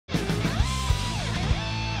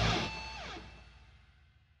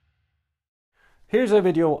Here's a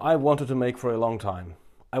video I wanted to make for a long time.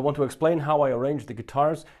 I want to explain how I arranged the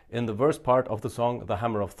guitars in the verse part of the song The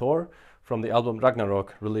Hammer of Thor from the album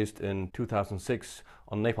Ragnarok, released in 2006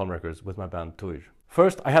 on Napalm Records with my band Týr.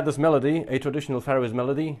 First, I had this melody, a traditional Faroese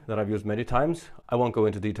melody that I've used many times. I won't go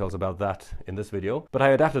into details about that in this video, but I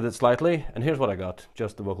adapted it slightly, and here's what I got,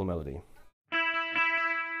 just the vocal melody.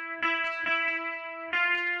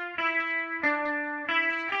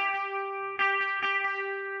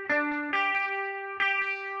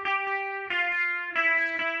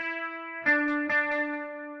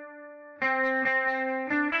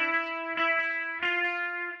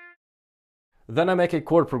 Then I make a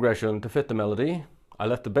chord progression to fit the melody. I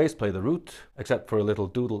let the bass play the root, except for a little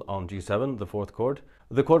doodle on G7, the fourth chord.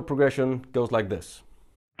 The chord progression goes like this.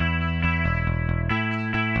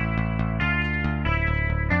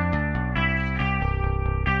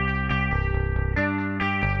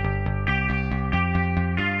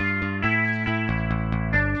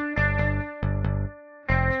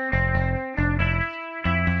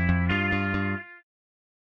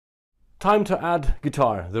 Time to add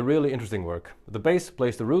guitar, the really interesting work. The bass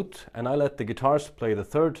plays the root, and I let the guitars play the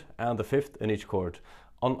third and the fifth in each chord,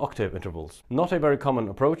 on octave intervals. Not a very common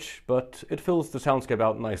approach, but it fills the soundscape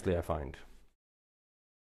out nicely, I find.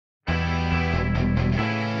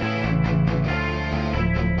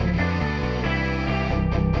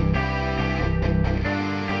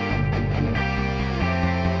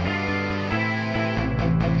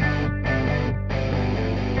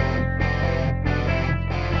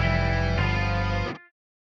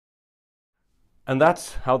 And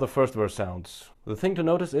that's how the first verse sounds. The thing to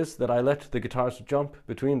notice is that I let the guitars jump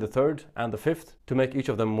between the third and the fifth to make each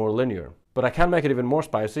of them more linear. But I can make it even more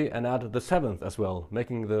spicy and add the seventh as well,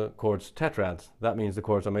 making the chords tetrads. That means the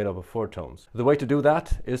chords are made up of 4 tones. The way to do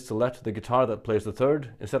that is to let the guitar that plays the third,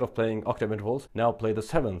 instead of playing octave intervals, now play the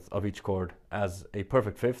seventh of each chord as a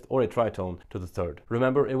perfect fifth or a tritone to the third.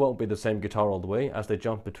 Remember, it won't be the same guitar all the way as they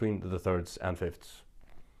jump between the thirds and fifths.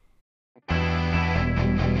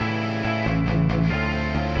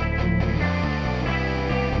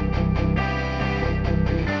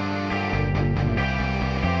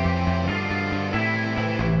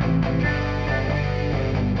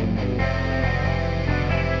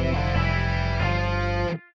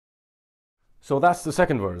 So that's the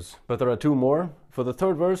second verse, but there are 2 more. For the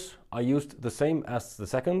third verse, I used the same as the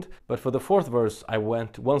second, but for the fourth verse, I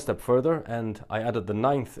went one step further and I added the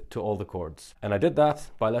ninth to all the chords. And I did that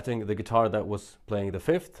by letting the guitar that was playing the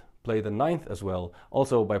fifth play the ninth as well,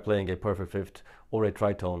 also by playing a perfect fifth or a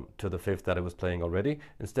tritone to the fifth that it was playing already,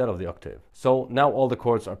 instead of the octave. So now all the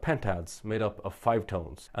chords are pentads made up of 5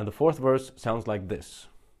 tones, and the fourth verse sounds like this.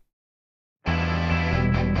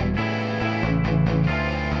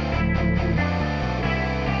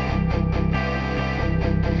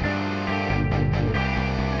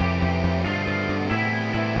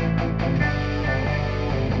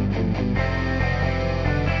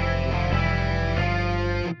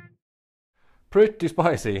 Pretty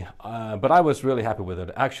spicy, but I was really happy with it.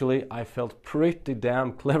 Actually, I felt pretty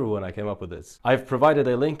damn clever when I came up with this. I've provided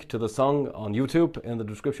a link to the song on YouTube in the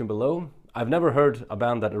description below. I've never heard a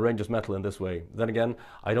band that arranges metal in this way. Then again,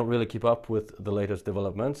 I don't really keep up with the latest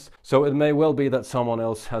developments, so it may well be that someone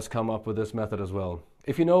else has come up with this method as well.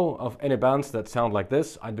 If you know of any bands that sound like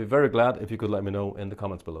this, I'd be very glad if you could let me know in the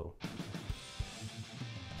comments below.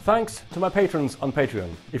 Thanks to my patrons on Patreon.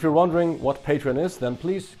 If you're wondering what Patreon is, then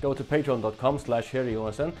please go to patreon.com/Heri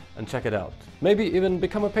Joensen and check it out. Maybe even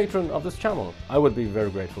become a patron of this channel. I would be very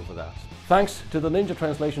grateful for that. Thanks to the Ninja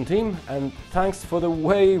Translation team, and thanks for the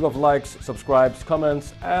wave of likes, subscribes,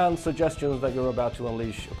 comments and suggestions that you're about to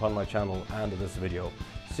unleash upon my channel and this video.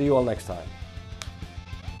 See you all next time.